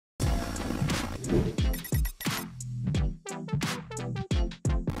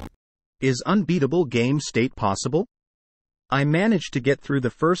Is unbeatable game state possible? I managed to get through the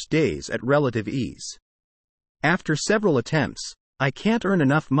first days at relative ease. After several attempts, I can't earn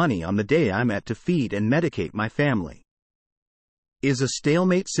enough money on the day I'm at to feed and medicate my family. Is a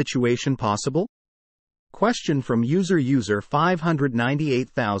stalemate situation possible? Question from user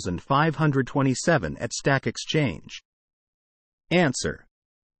 598,527 at Stack Exchange. Answer.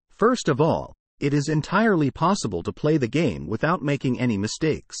 First of all, it is entirely possible to play the game without making any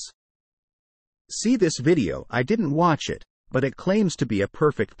mistakes. See this video. I didn't watch it, but it claims to be a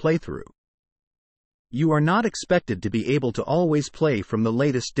perfect playthrough. You are not expected to be able to always play from the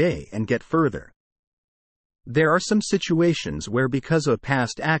latest day and get further. There are some situations where because of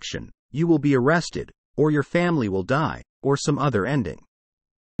past action, you will be arrested, or your family will die, or some other ending.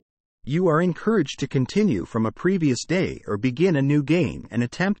 You are encouraged to continue from a previous day or begin a new game and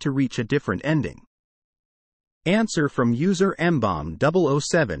attempt to reach a different ending. Answer from user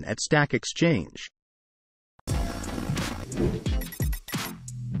mbom007 at Stack Exchange.